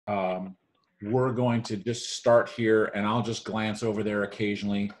Um, we're going to just start here, and I'll just glance over there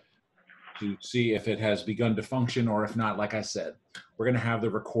occasionally to see if it has begun to function, or if not, like I said, we're going to have the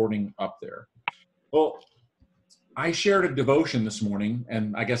recording up there. Well, I shared a devotion this morning,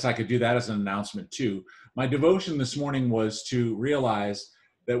 and I guess I could do that as an announcement too. My devotion this morning was to realize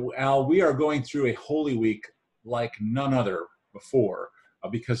that, Al, we are going through a Holy Week like none other before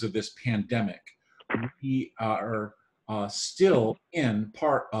because of this pandemic. We are still in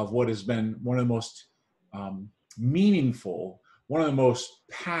part of what has been one of the most meaningful, one of the most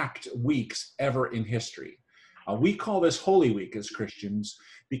packed weeks ever in history. We call this Holy Week as Christians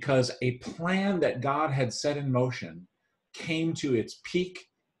because a plan that God had set in motion came to its peak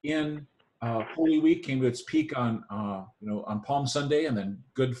in Holy Week, came to its peak on on Palm Sunday, and then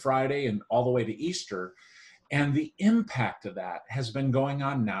Good Friday, and all the way to Easter. And the impact of that has been going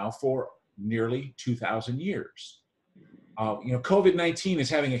on now for nearly 2,000 years. COVID-19 is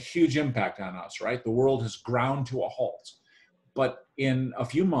having a huge impact on us, right? The world has ground to a halt. But in a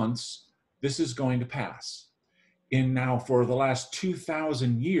few months, this is going to pass. And now, for the last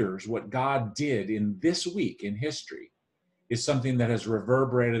 2,000 years, what God did in this week in history is something that has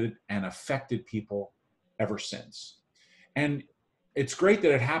reverberated and affected people ever since. And it's great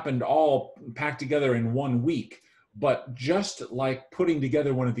that it happened all packed together in 1 week, but just like putting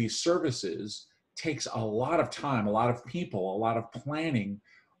together one of these services takes a lot of time, a lot of people, a lot of planning,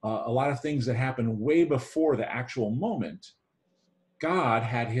 a lot of things that happen way before the actual moment. God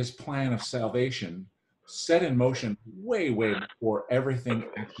had his plan of salvation set in motion way before everything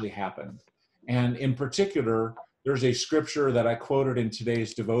actually happened. And in particular, there's a scripture that I quoted in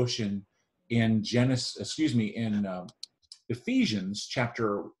today's devotion in Ephesians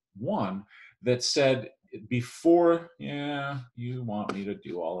chapter 1 that said, before, you want me to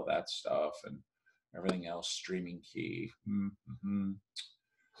do all of that stuff and everything else, streaming key.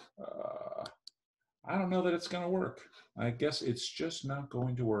 I don't know that it's going to work. I guess it's just not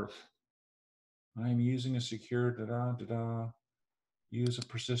going to work. I'm using a secure use a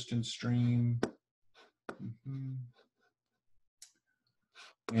persistent stream.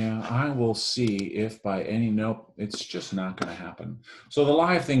 Yeah, I will see if by any, nope, it's just not going to happen. So the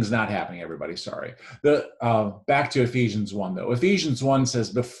live thing's not happening, everybody, sorry. Back to Ephesians 1, though. Ephesians 1 says,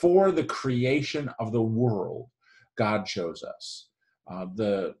 before the creation of the world, God chose us.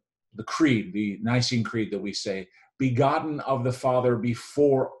 The creed, the Nicene Creed that we say, begotten of the Father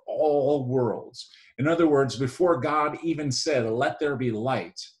before all worlds. In other words, before God even said, let there be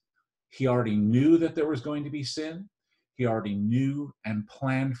light, he already knew that there was going to be sin. He already knew and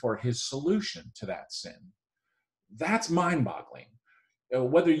planned for his solution to that sin. That's mind-boggling.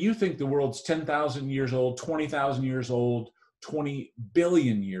 Whether you think the world's 10,000 years old, 20,000 years old, 20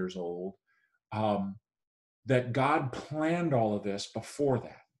 billion years old, that God planned all of this before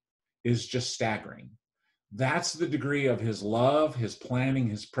that is just staggering. That's the degree of his love, his planning,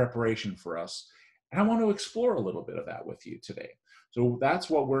 his preparation for us. And I want to explore a little bit of that with you today. So that's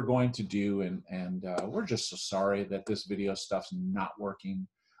what we're going to do, and we're just so sorry that this video stuff's not working.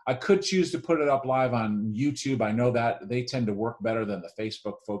 I could choose to put it up live on YouTube. I know that they tend to work better than the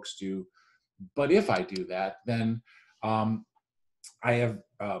Facebook folks do. But if I do that, then I have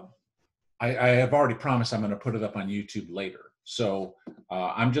already promised I'm going to put it up on YouTube later. So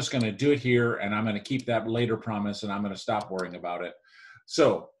I'm just going to do it here, and I'm going to keep that later promise, and I'm going to stop worrying about it.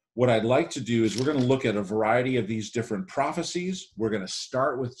 So what I'd like to do is we're going to look at a variety of these different prophecies. We're going to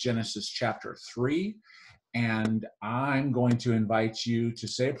start with Genesis chapter 3, and I'm going to invite you to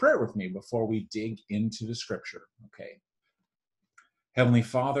say a prayer with me before we dig into the scripture, okay? Heavenly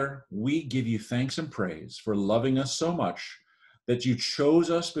Father, we give you thanks and praise for loving us so much that you chose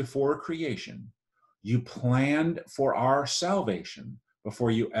us before creation. You planned for our salvation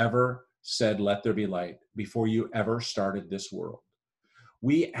before you ever said, let there be light, before you ever started this world.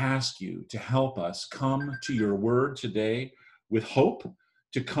 We ask you to help us come to your word today with hope,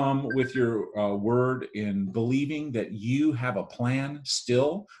 to come with your word in believing that you have a plan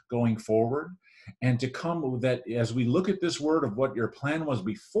still going forward, and to come with that as we look at this word of what your plan was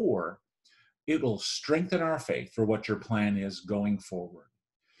before, it will strengthen our faith for what your plan is going forward.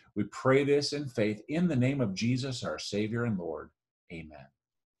 We pray this in faith in the name of Jesus, our Savior and Lord. Amen.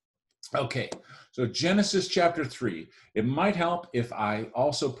 Okay, so Genesis chapter 3. It might help if I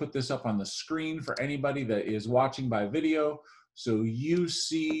also put this up on the screen for anybody that is watching by video, so you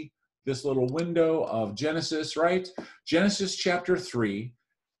see this little window of Genesis, right? Genesis chapter 3.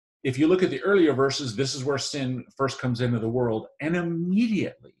 If you look at the earlier verses, this is where sin first comes into the world, and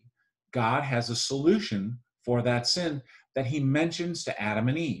immediately God has a solution for that sin that he mentions to Adam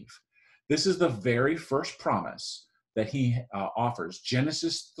and Eve. This is the very first promise that he offers.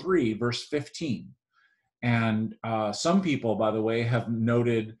 Genesis 3, verse 15. And some people, by the way, have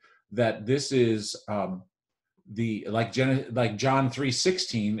noted that this is like John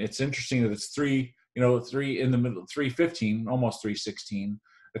 3:16. It's interesting that it's 3 in the middle, 3:15, almost 3:16.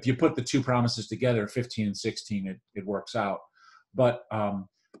 If you put the two promises together, 15 and 16, it works out. But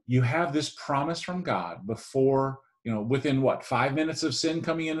you have this promise from God before, within 5 minutes of sin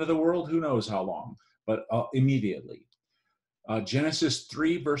coming into the world? Who knows how long, but immediately. Genesis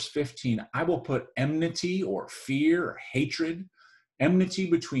 3, verse 15, I will put enmity or fear or hatred, enmity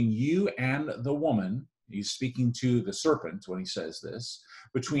between you and the woman. He's speaking to the serpent when he says this,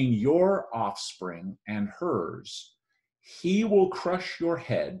 between your offspring and hers. He will crush your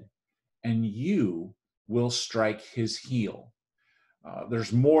head, and you will strike his heel.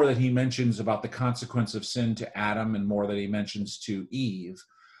 There's more that he mentions about the consequence of sin to Adam and more that he mentions to Eve.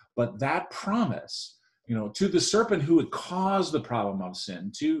 But that promise, to the serpent who had caused the problem of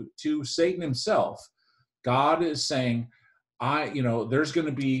sin, to Satan himself, God is saying, there's going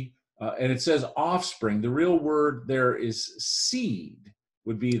to be, and it says offspring. The real word there is seed,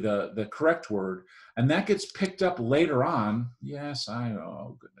 would be the correct word. And that gets picked up later on. Yes,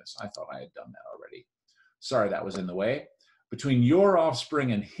 oh goodness, I thought I had done that already. Sorry, that was in the way. Between your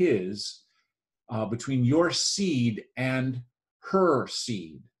offspring and his, between your seed and her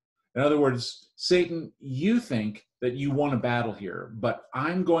seed. In other words, Satan, you think that you won a battle here, but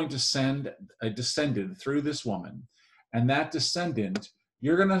I'm going to send a descendant through this woman, and that descendant,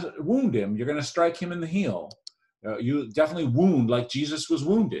 you're going to wound him. You're going to strike him in the heel. You definitely wound like Jesus was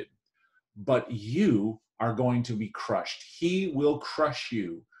wounded, but you are going to be crushed. He will crush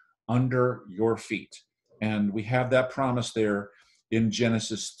you under your feet. And we have that promise there in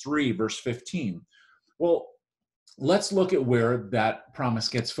Genesis 3, verse 15. Well, let's look at where that promise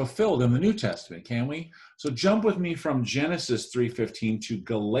gets fulfilled in the New Testament, can we? So jump with me from Genesis 3:15 to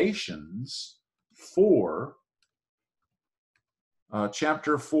Galatians 4,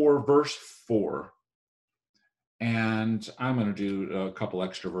 chapter 4, verse 4. And I'm going to do a couple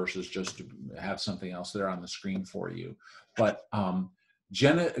extra verses just to have something else there on the screen for you. But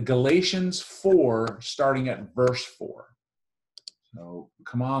Galatians 4, starting at verse 4. So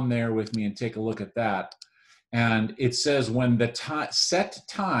come on there with me and take a look at that. And it says, when the set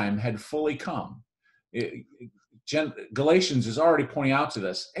time had fully come, Galatians is already pointing out to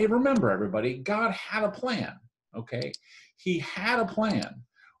this. Hey, remember everybody, God had a plan, okay? He had a plan.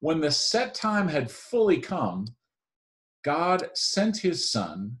 When the set time had fully come, God sent his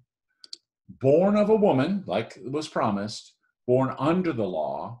son, born of a woman, like was promised, born under the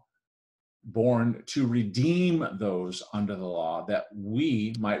law, born to redeem those under the law, that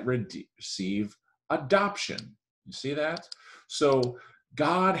we might receive adoption. You see that? So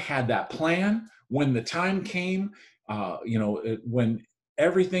God had that plan. When the time came, when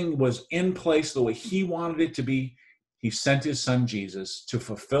everything was in place the way he wanted it to be, he sent his son Jesus to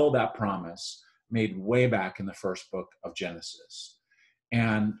fulfill that promise made way back in the first book of Genesis.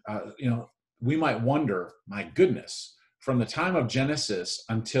 And, we might wonder, my goodness, from the time of Genesis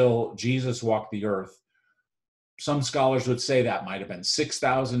until Jesus walked the earth, some scholars would say that might have been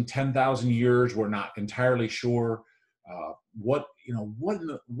 6,000, 10,000 years. We're not entirely sure what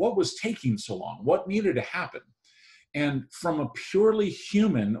was taking so long, what needed to happen. And from a purely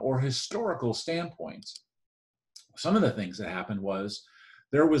human or historical standpoint, some of the things that happened was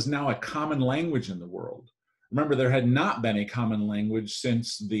there was now a common language in the world. Remember, there had not been a common language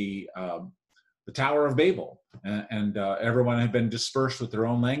since the Tower of Babel, and everyone had been dispersed with their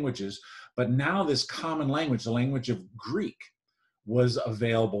own languages. But now this common language, the language of Greek, was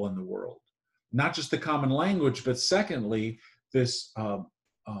available in the world. Not just the common language, but secondly, this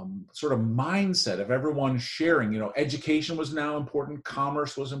sort of mindset of everyone sharing. Education was now important,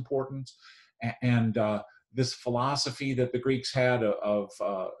 commerce was important, and this philosophy that the Greeks had of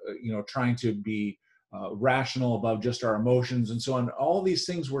trying to be rational above just our emotions and so on. All these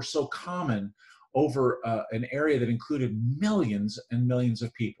things were so common over an area that included millions and millions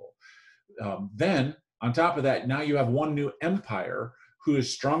of people. Then, on top of that, now you have one new empire who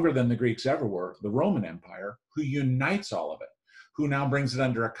is stronger than the Greeks ever were, the Roman Empire, who unites all of it, who now brings it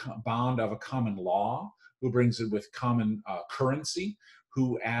under a bond of a common law, who brings it with common currency,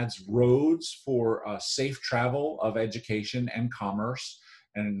 who adds roads for safe travel of education and commerce,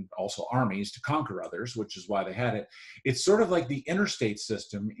 and also armies to conquer others, which is why they had it. It's sort of like the interstate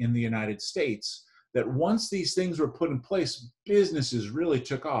system in the United States, that once these things were put in place, businesses really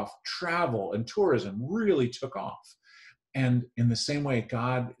took off. Travel and tourism really took off. And in the same way,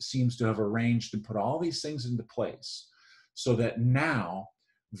 God seems to have arranged and put all these things into place so that now,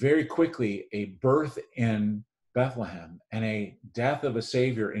 very quickly, a birth in Bethlehem and a death of a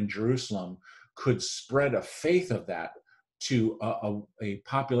Savior in Jerusalem could spread a faith of that to a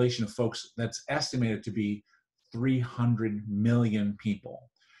population of folks that's estimated to be 300 million people.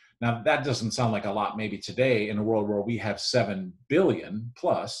 Now, that doesn't sound like a lot maybe today in a world where we have 7 billion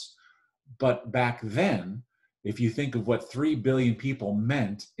plus, but back then, if you think of what 3 billion people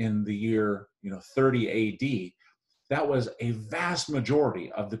meant in the year 30 AD, that was a vast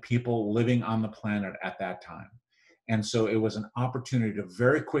majority of the people living on the planet at that time. And so it was an opportunity to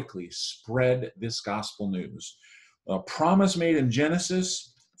very quickly spread this gospel news. A promise made in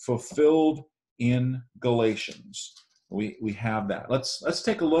Genesis, fulfilled in Galatians. We have that. Let's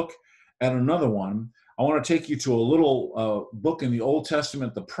take a look at another one. I want to take you to a little book in the Old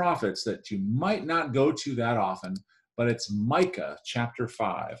Testament, the prophets, that you might not go to that often, but it's Micah chapter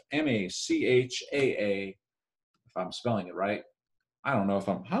 5, M-A-C-H-A-A, if I'm spelling it right. I don't know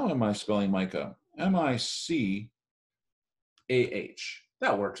how am I spelling Micah? M-I-C-A-H.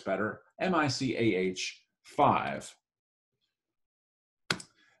 That works better. M-I-C-A-H 5.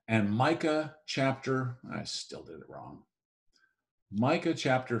 And Micah chapter, I still did it wrong. Micah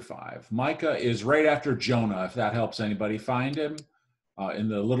chapter 5. Micah is right after Jonah, if that helps anybody find him in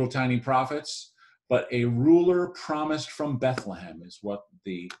the little tiny prophets. But a ruler promised from Bethlehem is what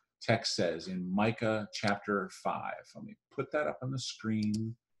the text says in Micah chapter 5. Let me put that up on the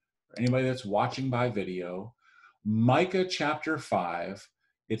screen for anybody that's watching by video. Micah chapter 5,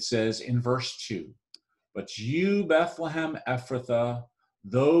 it says in verse 2, "But you, Bethlehem Ephrathah,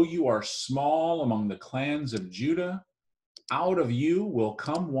 though you are small among the clans of Judah, out of you will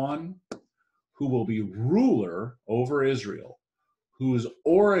come one who will be ruler over Israel, whose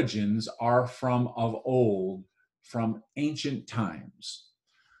origins are from of old, from ancient times."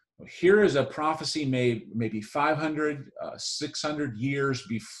 Here is a prophecy made maybe 500, 600 years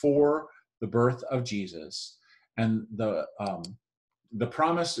before the birth of Jesus. And the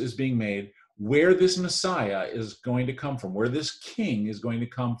promise is being made where this Messiah is going to come from, where this king is going to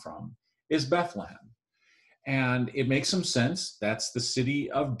come from, is Bethlehem. And it makes some sense. That's the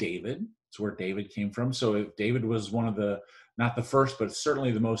city of David. It's where David came from. So if David was one of the, not the first, but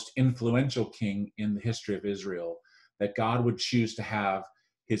certainly the most influential king in the history of Israel, that God would choose to have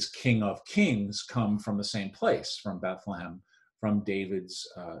his King of Kings come from the same place, from Bethlehem, from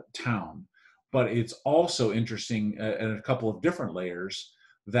David's town. But it's also interesting at a couple of different layers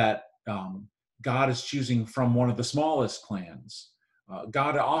that God is choosing from one of the smallest clans.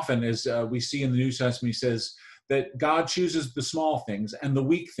 God often, as we see in the New Testament, he says that God chooses the small things and the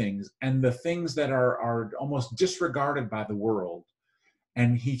weak things and the things that are almost disregarded by the world,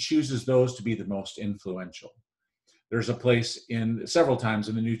 and he chooses those to be the most influential. There's a place in several times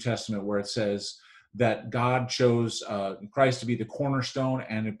in the New Testament where it says that God chose Christ to be the cornerstone,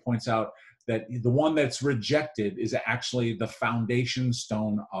 and it points out that the one that's rejected is actually the foundation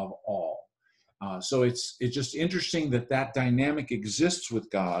stone of all. So it's just interesting that dynamic exists with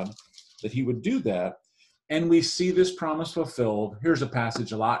God, that he would do that. And we see this promise fulfilled. Here's a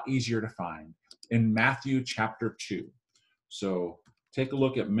passage a lot easier to find in Matthew chapter 2. So take a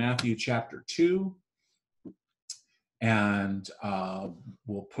look at Matthew chapter 2. And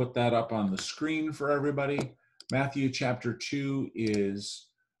we'll put that up on the screen for everybody. Matthew chapter 2 is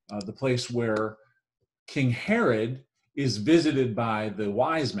the place where King Herod is visited by the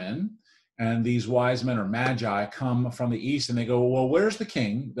wise men. And these wise men or magi come from the east and they go, well, where's the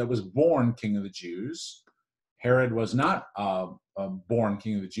king that was born king of the Jews? Herod was not born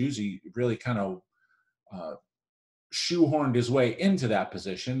king of the Jews. He really kind of shoehorned his way into that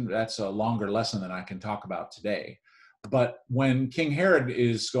position. That's a longer lesson than I can talk about today. But when King Herod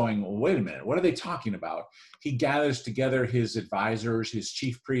is going, well, wait a minute, what are they talking about? He gathers together his advisors, his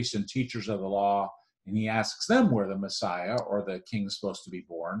chief priests and teachers of the law, and he asks them where the Messiah or the king is supposed to be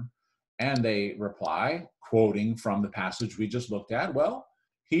born. And they reply, quoting from the passage we just looked at, well,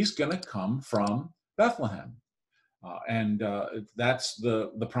 he's going to come from Bethlehem. And that's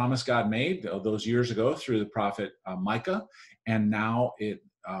the promise God made those years ago through the prophet Micah. And now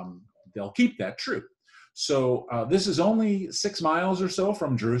they'll keep that true. So this is only 6 miles or so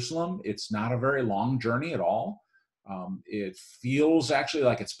from Jerusalem. It's not a very long journey at all. It feels actually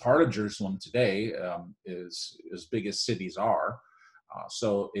like it's part of Jerusalem today, as big as cities are.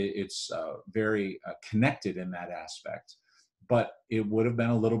 So it's very connected in that aspect. But it would have been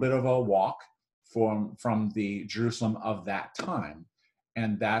a little bit of a walk from the Jerusalem of that time.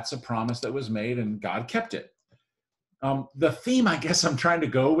 And that's a promise that was made, and God kept it. The theme, I guess I'm trying to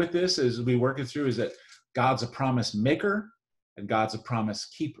go with this as we work it through, is that God's a promise maker and God's a promise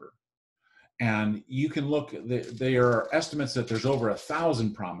keeper. And you can look, there are estimates that there's over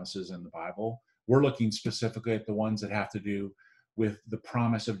 1,000 promises in the Bible, We're looking specifically at the ones that have to do with the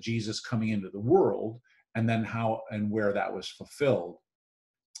promise of Jesus coming into the world, and then how and where that was fulfilled.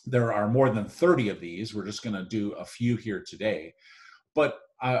 There are more than 30 of these. We're just going to do a few here today. But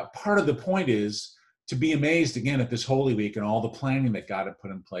part of the point is to be amazed again at this Holy Week and all the planning that God had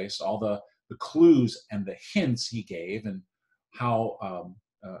put in place, all the clues and the hints he gave, and how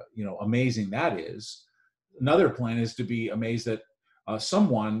amazing that is. Another plan is to be amazed that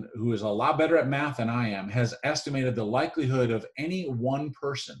someone who is a lot better at math than I am has estimated the likelihood of any one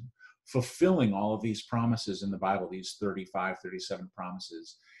person fulfilling all of these promises in the Bible, these 35, 37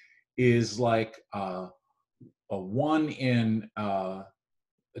 promises, is like a 1 in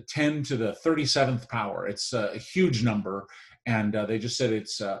 10 to the 37th power. It's a huge number, and they just said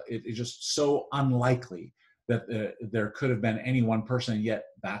it's just so unlikely that there could have been any one person, and yet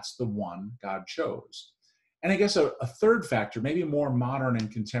that's the one God chose. And I guess a third factor, maybe more modern and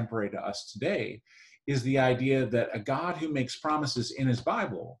contemporary to us today, is the idea that a God who makes promises in his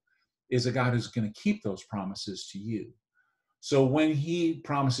Bible is a God who's going to keep those promises to you. So when he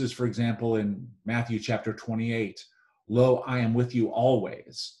promises, for example, in Matthew chapter 28, "Lo, I am with you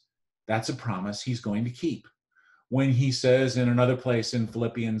always," that's a promise he's going to keep. When he says in another place in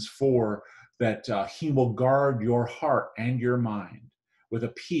Philippians 4 that he will guard your heart and your mind with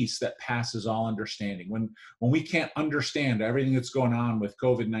a peace that passes all understanding. When we can't understand everything that's going on with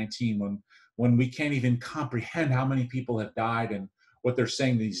COVID-19, when we can't even comprehend how many people have died and what they're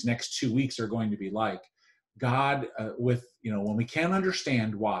saying these next 2 weeks are going to be like, God, when we can't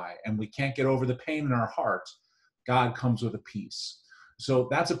understand why and we can't get over the pain in our heart, God comes with a peace. So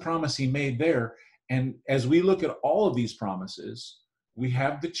that's a promise he made there. And as we look at all of these promises, we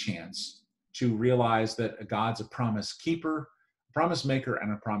have the chance to realize that God's a promise keeper, promise maker,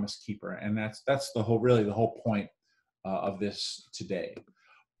 and a promise keeper. And that's the whole point of this today.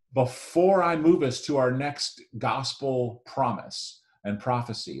 Before I move us to our next gospel promise and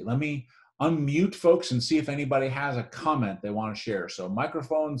prophecy, let me unmute folks and see if anybody has a comment they want to share. So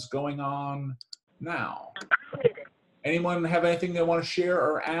microphone's going on now. Anyone have anything they want to share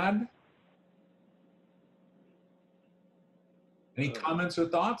or add? Any comments or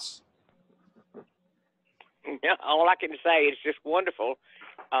thoughts? Yeah, all I can say is just wonderful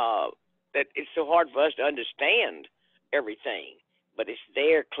that it's so hard for us to understand everything, but it's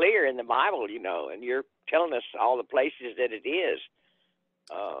there clear in the Bible, and you're telling us all the places that it is.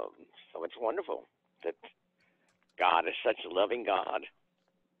 So it's wonderful that God is such a loving God.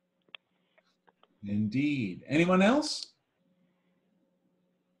 Indeed. Anyone else?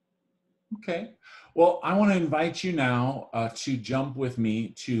 Okay. Well, I want to invite you now to jump with me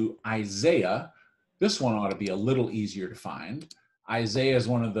to Isaiah. This one ought to be a little easier to find. Isaiah is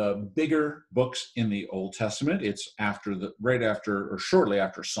one of the bigger books in the Old Testament. It's shortly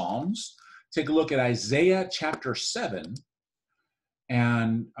after Psalms. Take a look at Isaiah chapter 7.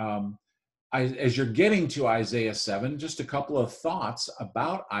 And as you're getting to Isaiah 7, just a couple of thoughts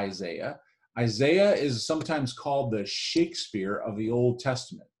about Isaiah. Isaiah is sometimes called the Shakespeare of the Old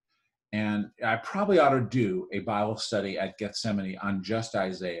Testament. And I probably ought to do a Bible study at Gethsemane on just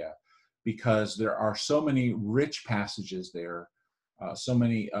Isaiah, because there are so many rich passages there, so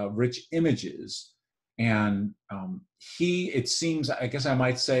many rich images. And it seems, I guess I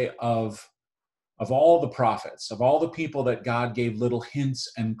might say, of all the prophets, of all the people that God gave little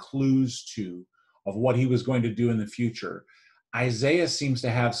hints and clues to of what he was going to do in the future, Isaiah seems to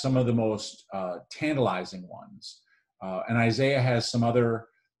have some of the most tantalizing ones. And Isaiah has some other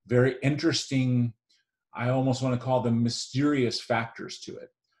very interesting, I almost want to call them mysterious factors to it.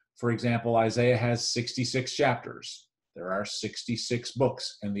 For example, Isaiah has 66 chapters. There are 66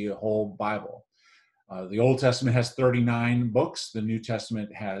 books in the whole Bible. The Old Testament has 39 books. The New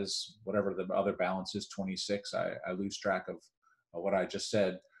Testament has whatever the other balance is, 26. I lose track of what I just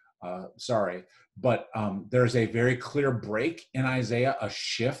said. Sorry. But there's a very clear break in Isaiah, a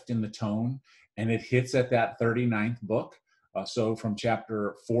shift in the tone, and it hits at that 39th book. So from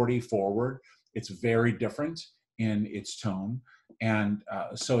chapter 40 forward, it's very different in its tone. And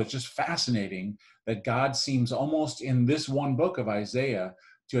so it's just fascinating that God seems almost in this one book of Isaiah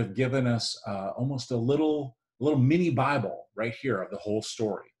to have given us almost a little mini Bible right here of the whole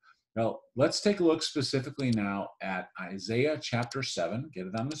story. Now, let's take a look specifically now at Isaiah chapter 7. Get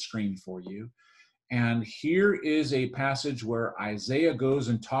it on the screen for you. And here is a passage where Isaiah goes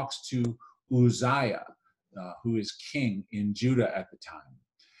and talks to Uzziah, who is king in Judah at the time.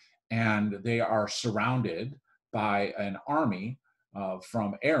 And they are surrounded by an army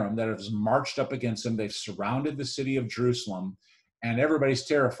from Aram that has marched up against them. They've surrounded the city of Jerusalem, and everybody's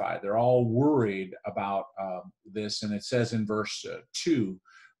terrified. They're all worried about this. And it says in verse 2,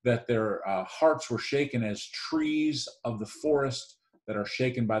 that their hearts were shaken as trees of the forest that are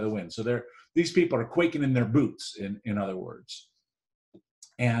shaken by the wind. So these people are quaking in their boots, in other words.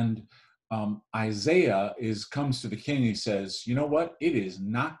 And Isaiah comes to the king. He says, you know what? It is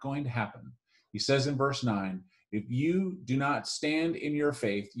not going to happen. He says in verse 9, if you do not stand in your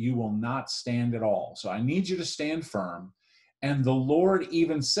faith, you will not stand at all. So I need you to stand firm. And the Lord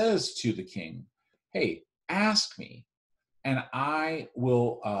even says to the king, hey, ask me, and I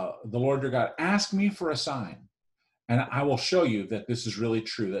will, the Lord your God, ask me for a sign, and I will show you that this is really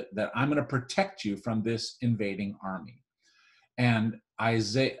true, that I'm going to protect you from this invading army. And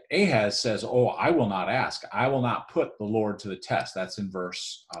Ahaz says, oh, I will not ask. I will not put the Lord to the test. That's in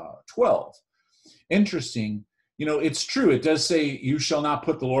verse 12. Interesting. It's true. It does say, you shall not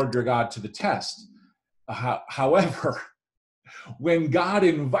put the Lord your God to the test. However, when God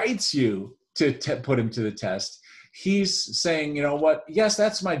invites you to put him to the test, he's saying, you know what? Yes,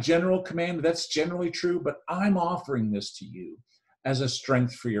 that's my general command. That's generally true, but I'm offering this to you as a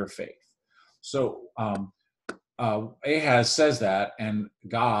strength for your faith. So Ahaz says that, and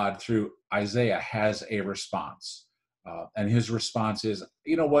God, through Isaiah, has a response. And his response is,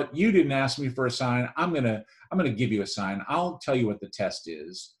 you know what? You didn't ask me for a sign. I'm gonna give you a sign. I'll tell you what the test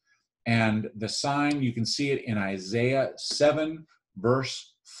is. And the sign, you can see it in Isaiah 7,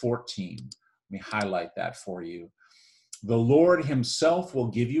 verse 14. Let me highlight that for you. The Lord himself will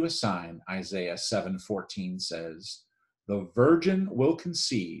give you a sign, Isaiah 7:14 says. The virgin will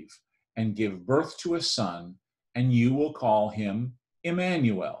conceive and give birth to a son, and you will call him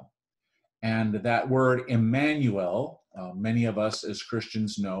Emmanuel. And that word Emmanuel, many of us as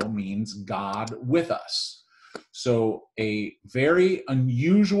Christians know, means God with us. So a very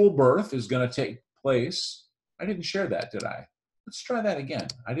unusual birth is going to take place. I didn't share that, did I? Let's try that again.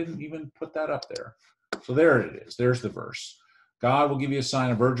 I didn't even put that up there. So there it is. There's the verse. God will give you a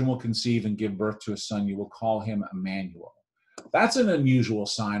sign. A virgin will conceive and give birth to a son. You will call him Emmanuel. That's an unusual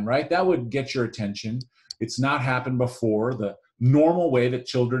sign, right? That would get your attention. It's not happened before. The normal way that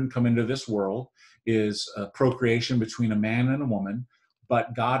children come into this world is procreation between a man and a woman.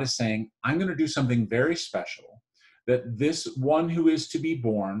 But God is saying, I'm going to do something very special, that this one who is to be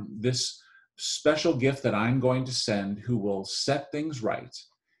born, this special gift that I'm going to send, who will set things right,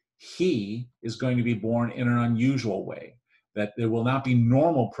 he is going to be born in an unusual way, that there will not be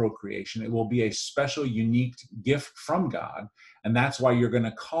normal procreation. It will be a special, unique gift from God. And that's why you're going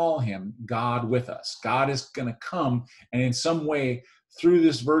to call him God with us. God is going to come and in some way through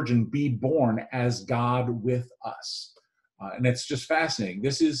this virgin be born as God with us. And it's just fascinating.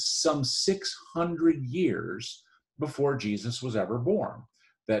 This is some 600 years before Jesus was ever born,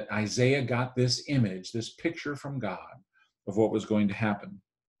 that Isaiah got this image, this picture from God of what was going to happen.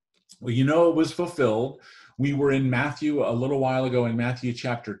 Well, it was fulfilled. We were in Matthew a little while ago, in Matthew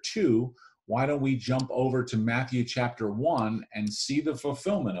chapter 2. Why don't we jump over to Matthew chapter 1 and see the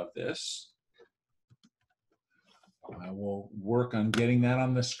fulfillment of this? I will work on getting that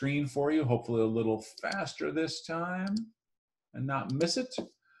on the screen for you, hopefully a little faster this time and not miss it.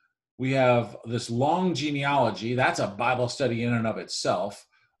 We have this long genealogy. That's a Bible study in and of itself,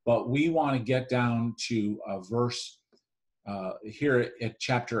 but we want to get down to a verse here at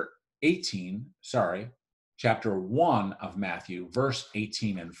chapter 1 of Matthew, verse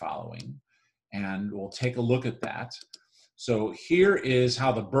 18 and following, and we'll take a look at that. So here is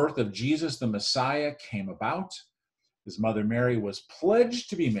how the birth of Jesus the Messiah came about. His mother Mary was pledged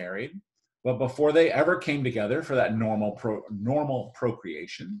to be married, but before they ever came together for that normal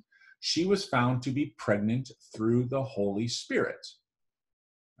procreation, she was found to be pregnant through the Holy Spirit.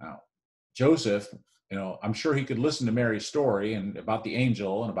 Now, Joseph, I'm sure he could listen to Mary's story and about the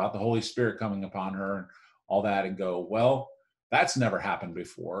angel and about the Holy Spirit coming upon her and all that and go, well, that's never happened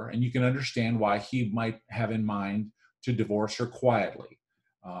before. And you can understand why he might have in mind to divorce her quietly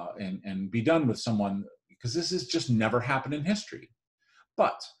and be done with someone, because this has just never happened in history.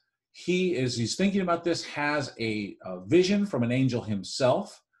 But he's thinking about this, has a vision from an angel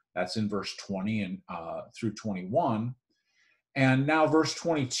himself. That's in verse 20 and through 21. And now verse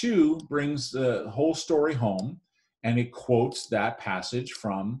 22 brings the whole story home, and it quotes that passage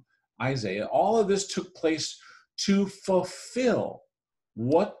from Isaiah. All of this took place to fulfill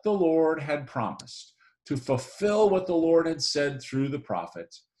what the Lord had promised, to fulfill what the Lord had said through the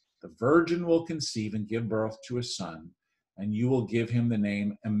prophet. The virgin will conceive and give birth to a son, and you will give him the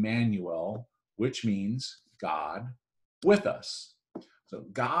name Emmanuel, which means God with us. So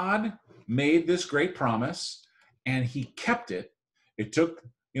God made this great promise, and he kept it. It took,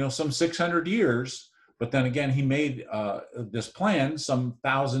 some 600 years, but then again, he made this plan some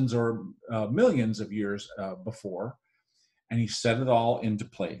thousands or millions of years before. and he set it all into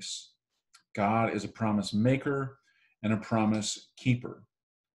place. God is a promise maker and a promise keeper.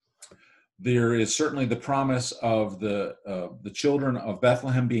 There is certainly the promise of the children of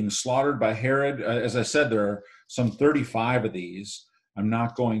Bethlehem being slaughtered by Herod. As I said, there are some 35 of these. I'm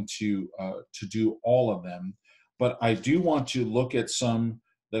not going to do all of them, but I do want to look at some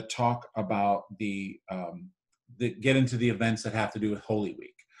that talk about that get into the events that have to do with Holy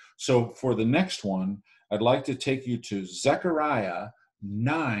Week. So for the next one, I'd like to take you to Zechariah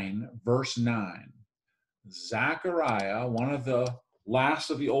 9, verse 9. Zechariah, one of the last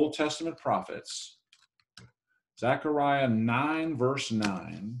of the Old Testament prophets. Zechariah 9, verse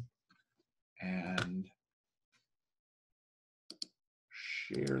 9. And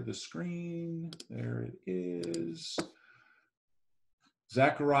share the screen. There it is.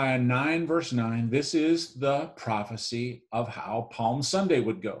 Zechariah 9, verse 9. This is the prophecy of how Palm Sunday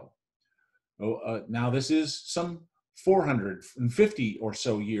would go. Now, this is some 450 or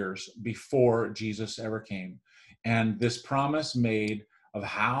so years before Jesus ever came. And this promise made of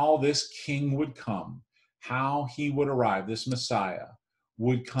how this king would come, how he would arrive, this Messiah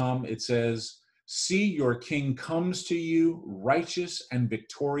would come. It says, "See, your king comes to you, righteous and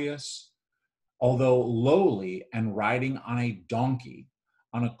victorious, although lowly and riding on a donkey,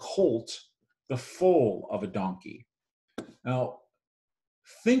 on a colt, the foal of a donkey." Now,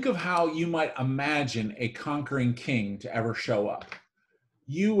 think of how you might imagine a conquering king to ever show up.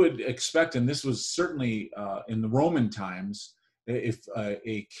 You would expect, and this was certainly in the Roman times, if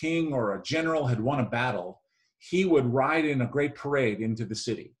a king or a general had won a battle, he would ride in a great parade into the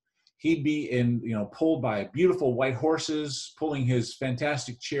city. He'd be pulled by beautiful white horses, pulling his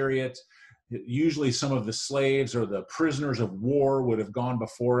fantastic chariot. Usually some of the slaves or the prisoners of war would have gone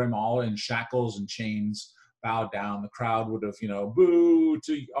before him, all in shackles and chains, bowed down. The crowd would have, boo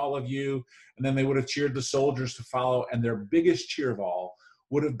to all of you. And then they would have cheered the soldiers to follow. And their biggest cheer of all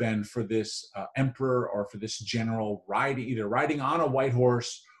would have been for this emperor or for this general either riding on a white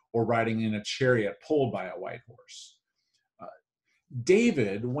horse or riding in a chariot pulled by a white horse.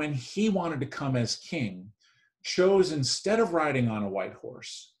 David, when he wanted to come as king, chose, instead of riding on a white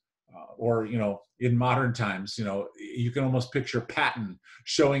horse, or in modern times, you can almost picture Patton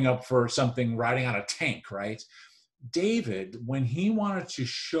showing up for something riding on a tank, right? David, when he wanted to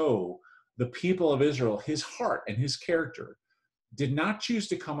show the people of Israel his heart and his character, did not choose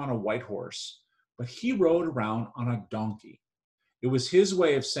to come on a white horse, but he rode around on a donkey. It was his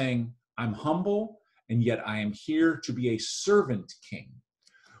way of saying, "I'm humble, and yet I am here to be a servant king."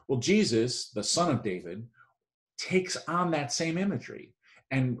 Well, Jesus, the son of David, takes on that same imagery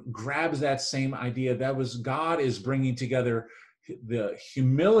and grabs that same idea. That was God is bringing together the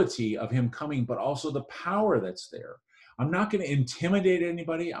humility of him coming, but also the power that's there. I'm not going to intimidate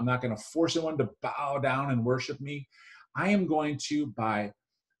anybody. I'm not going to force anyone to bow down and worship me. I am going to, by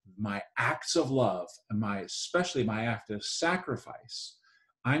my acts of love and especially my act of sacrifice,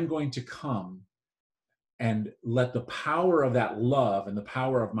 I'm going to come and let the power of that love and the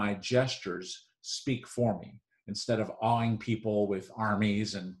power of my gestures speak for me, instead of awing people with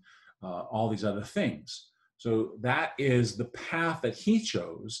armies and all these other things. So that is the path that he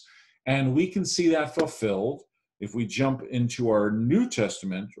chose. And we can see that fulfilled. If we jump into our New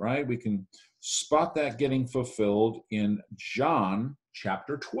Testament, right, we can spot that getting fulfilled in John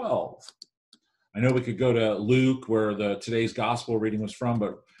chapter 12. I know we could go to Luke, where today's gospel reading was from,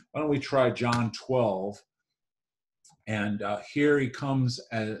 but why don't we try John 12? And here he comes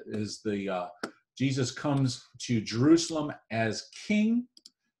as Jesus comes to Jerusalem as king.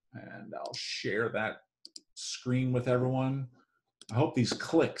 And I'll share that screen with everyone. I hope these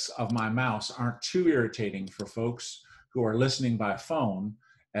clicks of my mouse aren't too irritating for folks who are listening by phone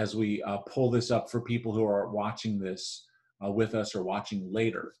as we pull this up for people who are watching this with us or watching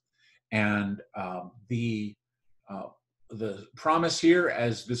later. And the promise here,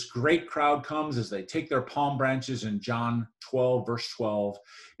 as this great crowd comes, as they take their palm branches in John 12, verse 12,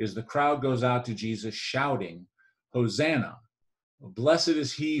 is the crowd goes out to Jesus shouting, "Hosanna! Blessed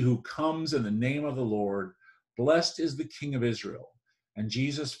is he who comes in the name of the Lord. Blessed is the King of Israel." And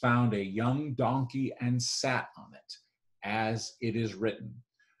Jesus found a young donkey and sat on it, as it is written.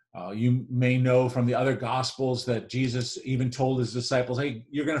 You may know from the other Gospels that Jesus even told his disciples, "Hey,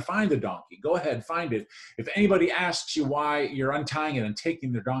 you're going to find the donkey. Go ahead, find it. If anybody asks you why you're untying it and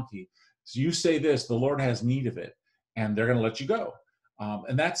taking their donkey, so you say this, the Lord has need of it," and they're going to let you go.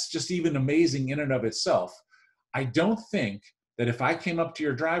 And that's just even amazing in and of itself. I don't think that if I came up to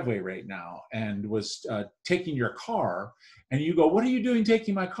your driveway right now and was taking your car, and you go, "What are you doing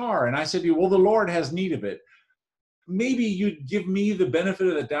taking my car?" And I said to you, "Well, the Lord has need of it." Maybe you'd give me the benefit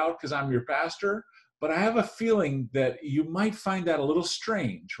of the doubt because I'm your pastor, But I have a feeling that you might find that a little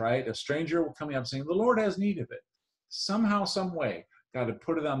strange, right? A stranger coming up saying, the Lord has need of it. Somehow, some way, God had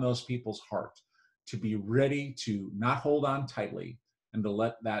put it on those people's heart to be ready to not hold on tightly and to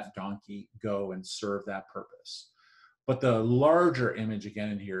let that donkey go and serve that purpose. But the larger image again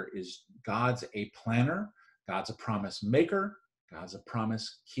in here is God's a planner, God's a promise maker, God's a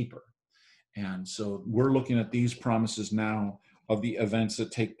promise keeper. And so we're looking at these promises now of the events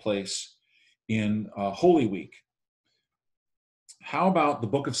that take place in Holy Week. How about the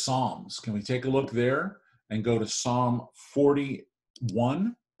book of Psalms? Can we take a look there and go to Psalm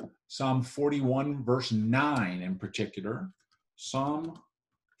 41? Psalm 41, verse 9 in particular. Psalm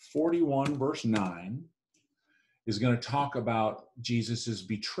 41, verse 9 is going to talk about Jesus's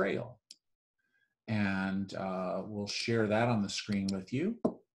betrayal. And we'll share that on the screen with you.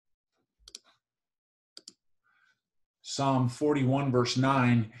 Psalm 41, verse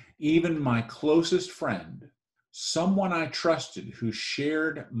 9, even my closest friend, someone I trusted who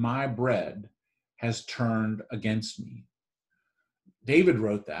shared my bread, has turned against me. David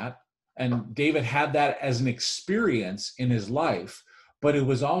wrote that, and David had that as an experience in his life, but it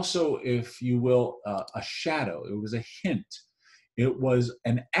was also, if you will, a shadow. It was a hint. It was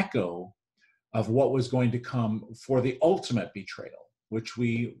an echo of what was going to come for the ultimate betrayal, which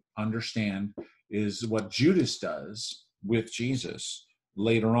we understand is what Judas does with Jesus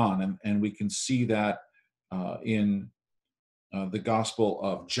later on. And we can see that in the Gospel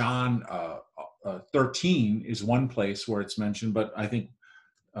of John 13 is one place where it's mentioned, but I think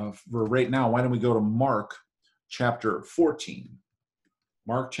for right now, why don't we go to Mark chapter 14.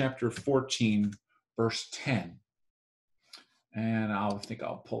 Mark chapter 14, verse 10. And I think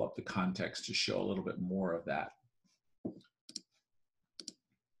I'll pull up the context to show a little bit more of that.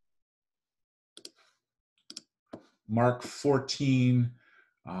 Mark 14,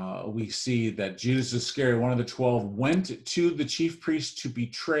 we see that Judas Iscariot, one of the 12, went to the chief priest to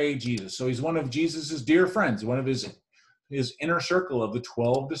betray Jesus. So he's one of Jesus's dear friends, one of his inner circle of the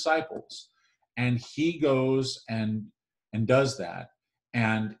 12 disciples. And he goes and does that.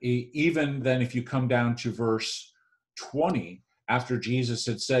 And even then, if you come down to verse 20, after Jesus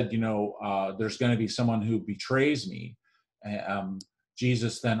had said, there's going to be someone who betrays me,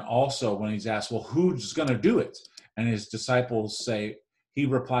 Jesus then also, when he's asked, well, who's going to do it? And his disciples say, he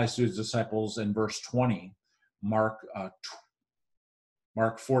replies to his disciples in verse 20, Mark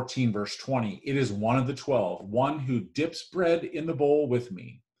 14, verse 20, it is one of the 12, one who dips bread in the bowl with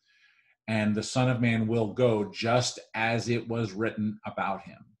me, and the Son of Man will go just as it was written about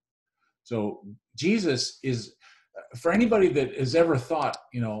him. So Jesus is, for anybody that has ever thought,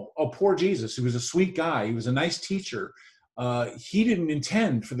 oh, poor Jesus, he was a sweet guy, he was a nice teacher, he didn't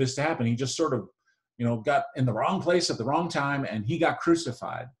intend for this to happen. He just sort of, got in the wrong place at the wrong time, and he got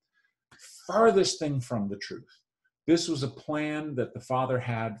crucified. Farthest thing from the truth. This was a plan that the Father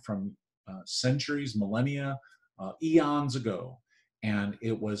had from centuries, millennia, eons ago, and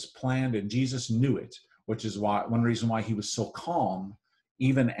it was planned, and Jesus knew it, which is one reason why he was so calm,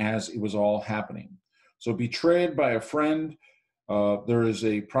 even as it was all happening. So betrayed by a friend, there is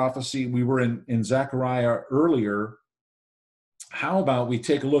a prophecy. We were in Zechariah earlier. How about we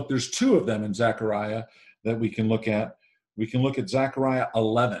take a look? There's two of them in Zechariah that we can look at. We can look at Zechariah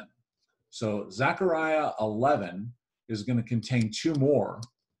 11. So Zechariah 11 is going to contain two more.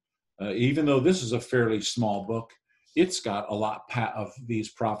 Even though this is a fairly small book, it's got a lot of these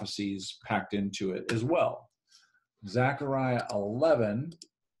prophecies packed into it as well. Zechariah 11,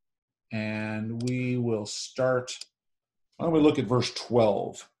 and we will start, why don't we look at verse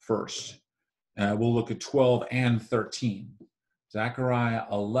 12 first? We'll look at 12 and 13. Zechariah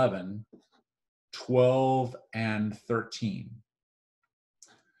 11, 12 and 13.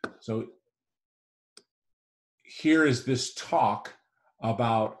 So here is this talk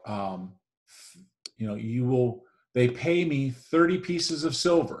about, they pay me 30 pieces of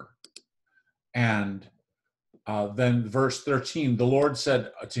silver. And then verse 13, the Lord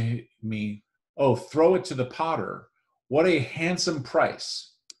said to me, oh, throw it to the potter. What a handsome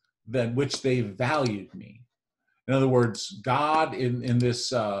price than which they valued me. In other words, God in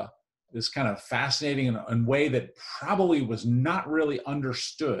this this kind of fascinating and way that probably was not really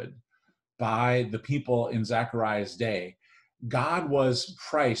understood by the people in Zechariah's day, God was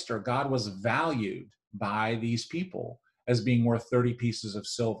priced, or God was valued by these people as being worth 30 pieces of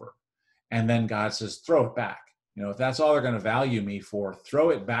silver. And then God says, throw it back. If that's all they're going to value me for, throw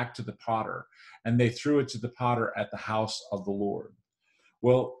it back to the potter. And they threw it to the potter at the house of the Lord.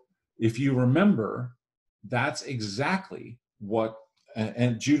 Well, if you remember, that's exactly what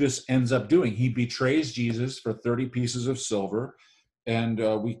and Judas ends up doing. He betrays Jesus for 30 pieces of silver. And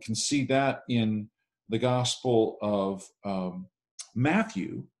we can see that in the Gospel of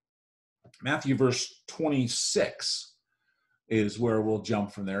Matthew, verse 26 is where we'll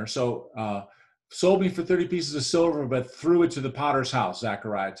jump from there. So, sold me for 30 pieces of silver, but threw it to the potter's house,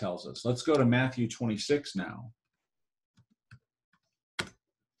 Zechariah tells us. Let's go to Matthew 26 now.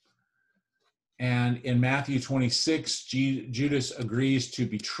 And in Matthew 26, Judas agrees to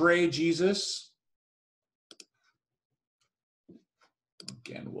betray Jesus.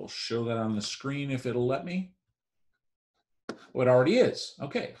 Again, we'll show that on the screen if it'll let me. Oh, it already is.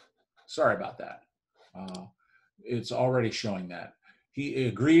 Okay. Sorry about that. It's already showing that. He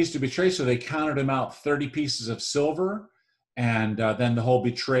agrees to betray, so they counted him out 30 pieces of silver, and then the whole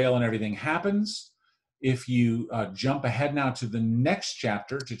betrayal and everything happens. If you jump ahead now to the next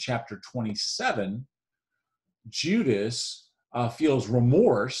chapter, to chapter 27, Judas feels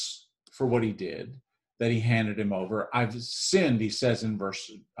remorse for what he did, that he handed him over. I've sinned, he says in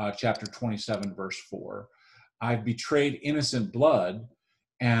chapter 27, verse 4. I've betrayed innocent blood.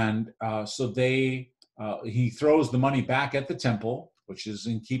 And so he throws the money back at the temple, which is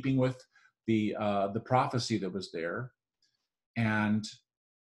in keeping with the prophecy that was there. And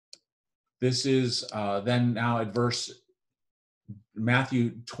this is then now at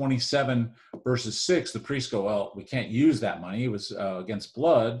Matthew 27, verses 6, the priests go, well, we can't use that money. It was against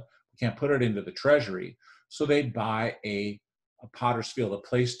blood. We can't put it into the treasury. So they buy a potter's field, a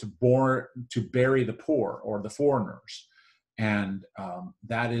place to bury the poor or the foreigners. And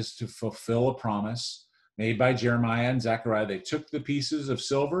that is to fulfill a promise made by Jeremiah and Zechariah. They took the pieces of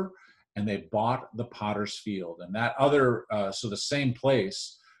silver and they bought the potter's field. And that so the same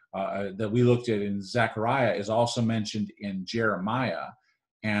place that we looked at in Zechariah is also mentioned in Jeremiah.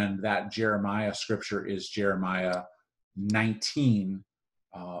 And that Jeremiah scripture is Jeremiah 19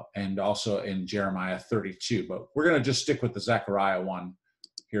 and also in Jeremiah 32. But we're going to just stick with the Zechariah one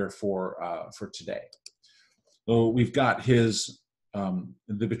here for today. So we've got the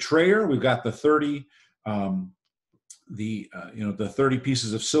betrayer. We've got the 30, the 30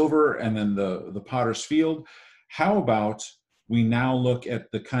 pieces of silver, and then the potter's field. How about we now look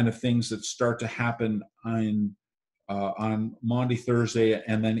at the kind of things that start to happen on Maundy Thursday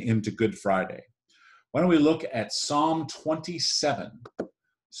and then into Good Friday? Why don't we look at Psalm 27?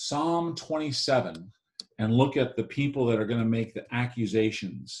 Psalm 27, and look at the people that are going to make the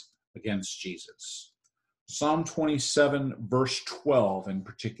accusations against Jesus. Psalm 27, verse 12 in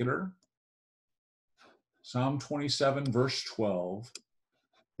particular. Psalm 27, verse 12.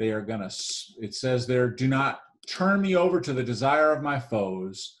 It says there, do not turn me over to the desire of my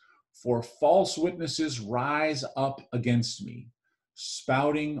foes, for false witnesses rise up against me,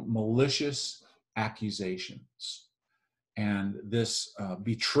 spouting malicious accusations. And this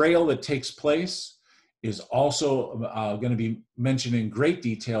betrayal that takes place is also going to be mentioned in great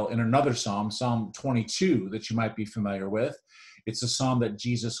detail in another psalm, Psalm 22, that you might be familiar with. It's a psalm that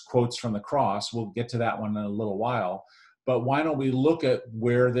Jesus quotes from the cross. We'll get to that one in a little while. But why don't we look at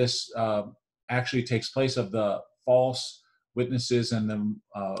where this actually takes place, of the false witnesses and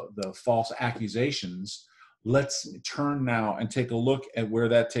the false accusations. Let's turn now and take a look at where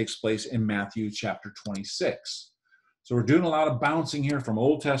that takes place in Matthew chapter 26. So we're doing a lot of bouncing here from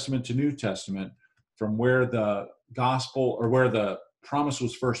Old Testament to New Testament, from where the gospel, or where the promise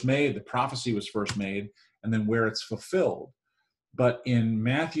was first made, the prophecy was first made, and then where it's fulfilled. But in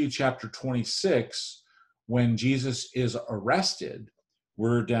Matthew chapter 26, when Jesus is arrested,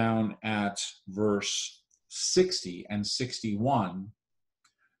 we're down at verse 60 and 61.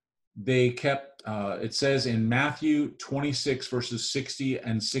 They kept, it says in Matthew 26, verses 60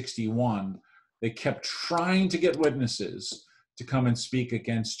 and 61, they kept trying to get witnesses to come and speak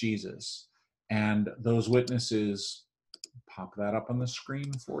against Jesus. And those witnesses, pop that up on the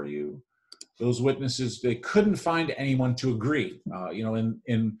screen for you. Those witnesses, they couldn't find anyone to agree.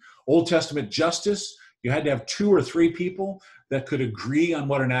 In Old Testament justice, you had to have 2 or 3 people that could agree on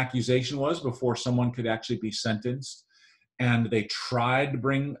what an accusation was before someone could actually be sentenced. And they tried to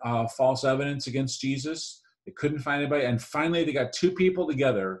bring false evidence against Jesus. They couldn't find anybody. And finally, they got 2 people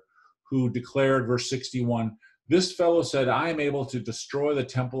together who declared, verse 61, this fellow said, I am able to destroy the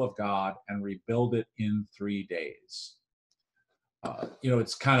temple of God and rebuild it in 3 days.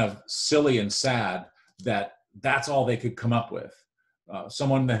 It's kind of silly and sad that that's all they could come up with.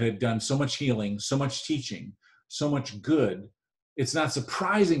 Someone that had done so much healing, so much teaching, so much good. It's not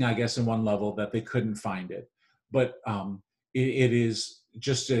surprising, I guess, in one level that they couldn't find it. But it is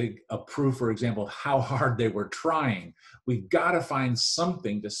just a proof, for example, of how hard they were trying. We've got to find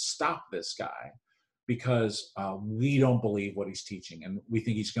something to stop this guy, because we don't believe what he's teaching, and we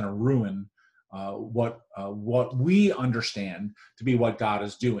think he's going to ruin what we understand to be what God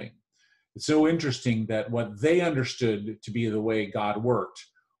is doing. It's so interesting that what they understood to be the way God worked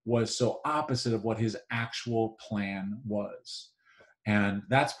was so opposite of what his actual plan was. And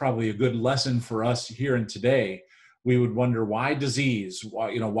that's probably a good lesson for us here and today. We would wonder why disease,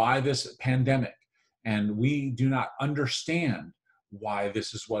 why this pandemic? And we do not understand why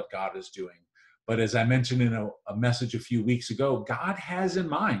this is what God is doing. But as I mentioned in a message a few weeks ago, God has in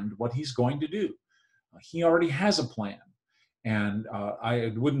mind what he's going to do. He already has a plan. And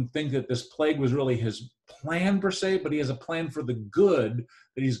I wouldn't think that this plague was really his plan per se, but he has a plan for the good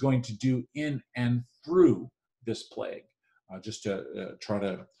that he's going to do in and through this plague. Just to try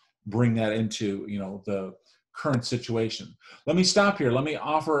to bring that into, the current situation. Let me stop here. Let me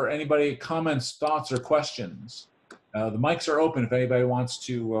offer anybody comments, thoughts, or questions. The mics are open if anybody wants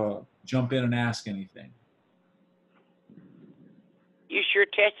to jump in and ask anything. You sure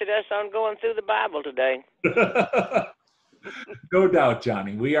tested us on going through the Bible today. No doubt,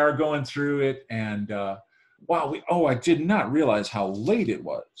 Johnny. We are going through it, and wow, I did not realize how late it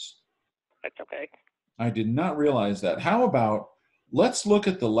was. That's okay. I did not realize that. How about let's look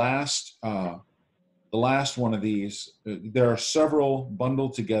at the last one of these. There are several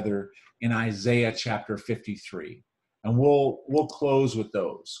bundled together in Isaiah chapter 53, and we'll close with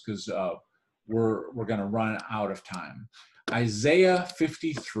those because we're going to run out of time. Isaiah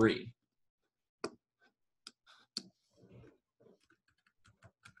 53.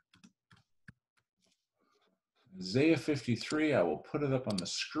 Isaiah 53, I will put it up on the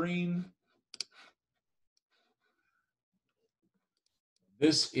screen.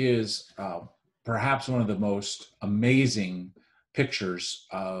 This is perhaps one of the most amazing pictures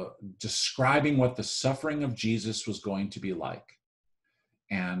describing what the suffering of Jesus was going to be like.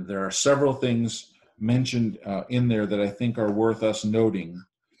 And there are several things mentioned in there that I think are worth us noting.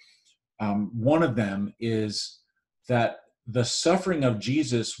 One of them is that the suffering of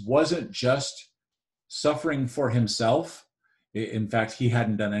Jesus wasn't just suffering for himself. In fact, he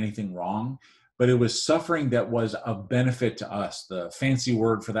hadn't done anything wrong, but it was suffering that was of benefit to us. The fancy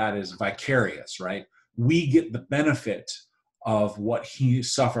word for that is vicarious, right? We get the benefit of what he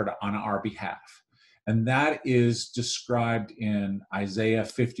suffered on our behalf. And that is described in Isaiah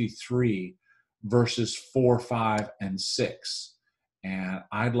 53, verses 4, 5, and 6. And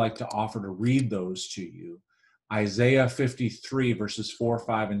I'd like to offer to read those to you. Isaiah 53, verses 4,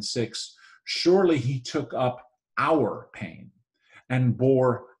 5, and 6. Surely he took up our pain and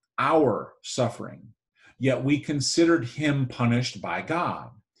bore our suffering, yet we considered him punished by God,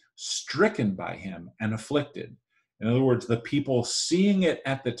 stricken by him and afflicted. In other words, the people seeing it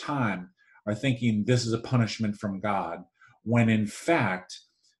at the time are thinking this is a punishment from God, when in fact,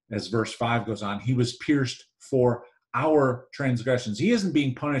 as verse 5 goes on, he was pierced for our transgressions. He isn't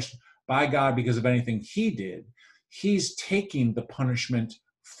being punished by God because of anything he did. He's taking the punishment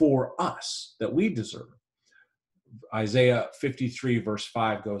for us that we deserve. Isaiah 53 verse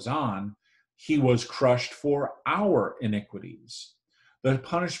 5 goes on, he was crushed for our iniquities. The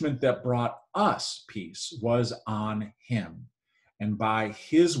punishment that brought us peace was on him, and by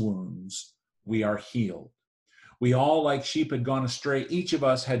his wounds we are healed. We all like sheep had gone astray. Each of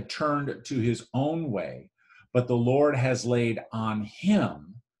us had turned to his own way, but the Lord has laid on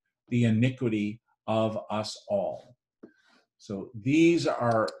him the iniquity of us all. So these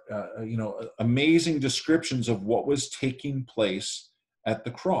are, amazing descriptions of what was taking place at the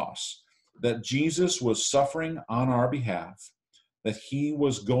cross, that Jesus was suffering on our behalf, that he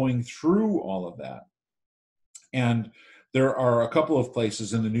was going through all of that. And there are a couple of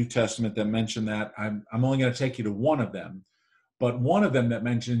places in the New Testament that mention that. I'm only going to take you to one of them, but one of them that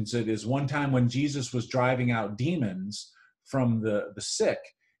mentions it is one time when Jesus was driving out demons from the sick.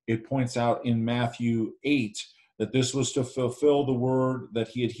 It points out in Matthew 8 that this was to fulfill the word that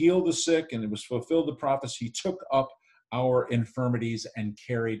he had healed the sick, and it was fulfilled the prophecy. He took up our infirmities and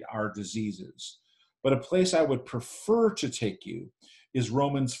carried our diseases. But a place I would prefer to take you is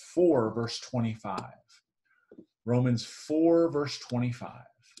Romans 4, verse 25. Romans 4, verse 25.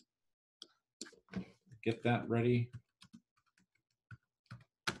 Get that ready.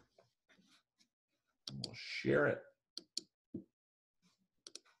 We'll share it.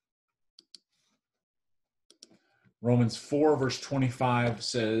 Romans 4, verse 25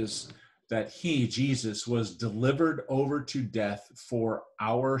 says that he, Jesus, was delivered over to death for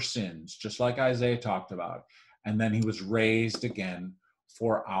our sins, just like Isaiah talked about, and then he was raised again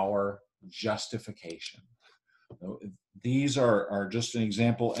for our justification. These are just an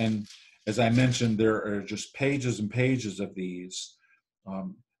example, and as I mentioned, there are just pages and pages of these,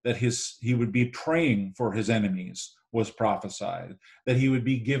 that he would be praying for his enemies was prophesied, that he would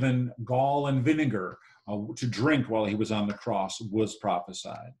be given gall and vinegar to drink while he was on the cross was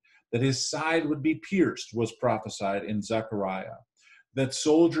prophesied, that his side would be pierced was prophesied in Zechariah, that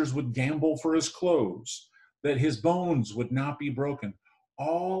soldiers would gamble for his clothes, that his bones would not be broken.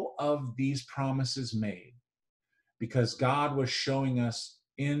 All of these promises made because God was showing us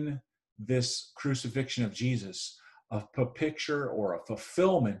in this crucifixion of Jesus a picture or a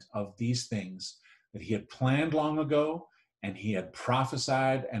fulfillment of these things that he had planned long ago and he had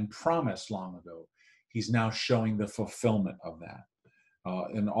prophesied and promised long ago. He's now showing the fulfillment of that.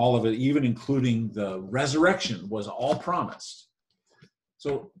 And all of it, even including the resurrection, was all promised.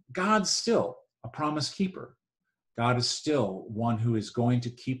 So God's still a promise keeper. God is still one who is going to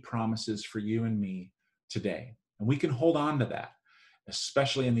keep promises for you and me today. And we can hold on to that,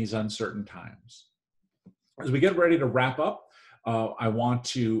 especially in these uncertain times. As we get ready to wrap up, I want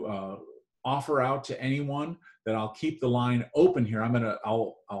to offer out to anyone that I'll keep the line open here.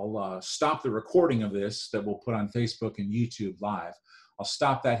 I'll stop the recording of this that we'll put on Facebook and YouTube live. I'll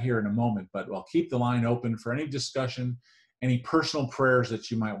stop that here in a moment, but I'll keep the line open for any discussion, any personal prayers that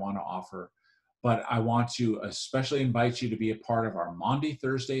you might want to offer. But I want to especially invite you to be a part of our Maundy,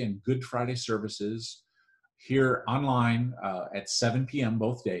 Thursday, and Good Friday services here online at 7 p.m.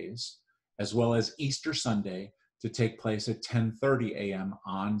 both days, as well as Easter Sunday to take place at 10:30 a.m.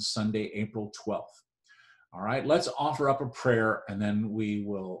 on Sunday, April 12th. All right, let's offer up a prayer and then we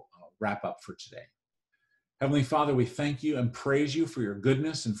will wrap up for today. Heavenly Father, we thank you and praise you for your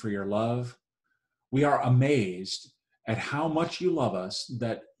goodness and for your love. We are amazed at how much you love us,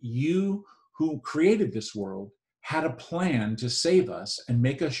 that you who created this world had a plan to save us and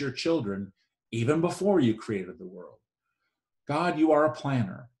make us your children even before you created the world. God, you are a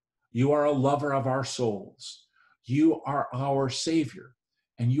planner. You are a lover of our souls. You are our Savior,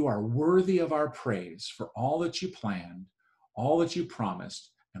 and you are worthy of our praise for all that you planned, all that you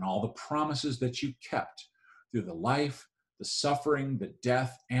promised, and all the promises that you kept through the life, the suffering, the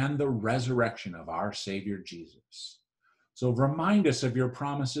death, and the resurrection of our Savior Jesus. So remind us of your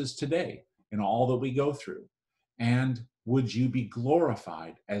promises today in all that we go through, and would you be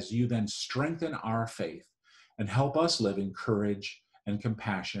glorified as you then strengthen our faith and help us live in courage and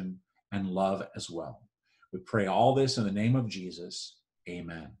compassion and love as well. We pray all this in the name of Jesus.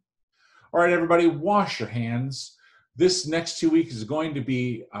 Amen. All right, everybody, wash your hands. This next 2 weeks is going to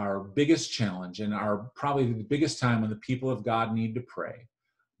be our biggest challenge and probably the biggest time when the people of God need to pray.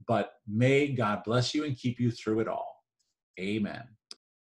 But may God bless you and keep you through it all. Amen.